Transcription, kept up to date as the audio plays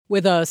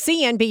With a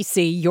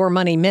CNBC Your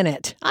Money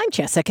Minute, I'm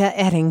Jessica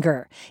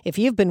Ettinger. If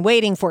you've been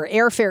waiting for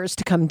airfares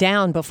to come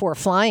down before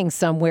flying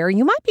somewhere,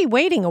 you might be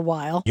waiting a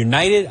while.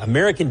 United,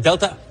 American,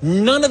 Delta,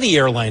 none of the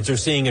airlines are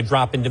seeing a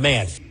drop in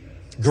demand.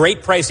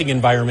 Great pricing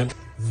environment.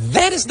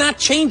 That is not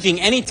changing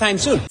anytime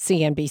soon.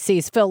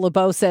 CNBC's Phil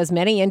LeBeau says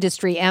many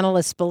industry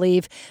analysts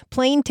believe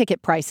plane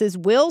ticket prices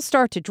will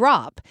start to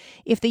drop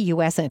if the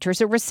U.S. enters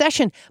a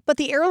recession. But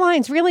the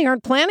airlines really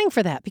aren't planning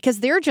for that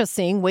because they're just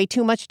seeing way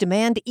too much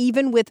demand,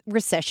 even with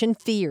recession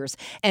fears.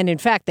 And in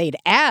fact, they'd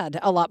add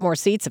a lot more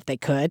seats if they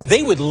could.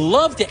 They would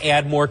love to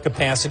add more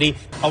capacity,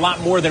 a lot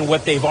more than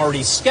what they've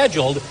already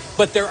scheduled.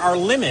 But there are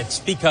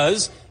limits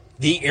because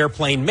the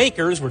airplane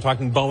makers, we're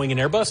talking Boeing and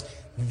Airbus,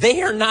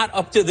 they are not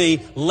up to the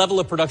level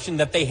of production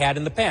that they had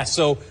in the past.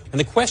 So, and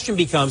the question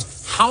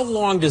becomes, how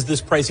long does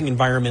this pricing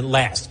environment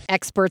last?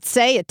 Experts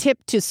say a tip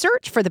to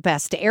search for the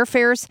best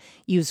airfares: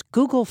 use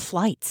Google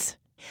Flights.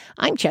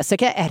 I'm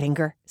Jessica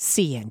Ettinger,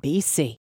 CNBC.